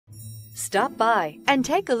Stop by and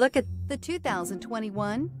take a look at the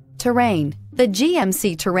 2021 Terrain. The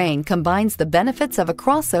GMC Terrain combines the benefits of a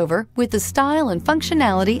crossover with the style and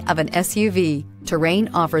functionality of an SUV. Terrain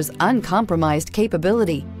offers uncompromised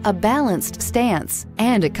capability, a balanced stance,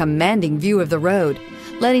 and a commanding view of the road,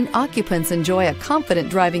 letting occupants enjoy a confident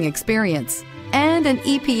driving experience. And an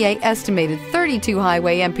EPA estimated 32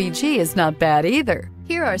 highway MPG is not bad either.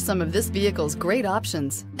 Here are some of this vehicle's great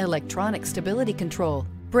options: electronic stability control,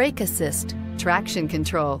 brake assist, traction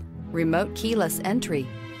control, remote keyless entry,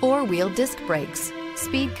 four-wheel disc brakes,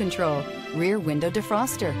 speed control, rear window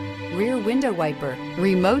defroster, rear window wiper,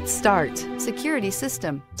 remote start, security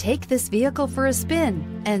system. Take this vehicle for a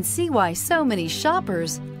spin and see why so many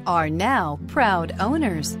shoppers are now proud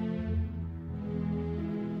owners.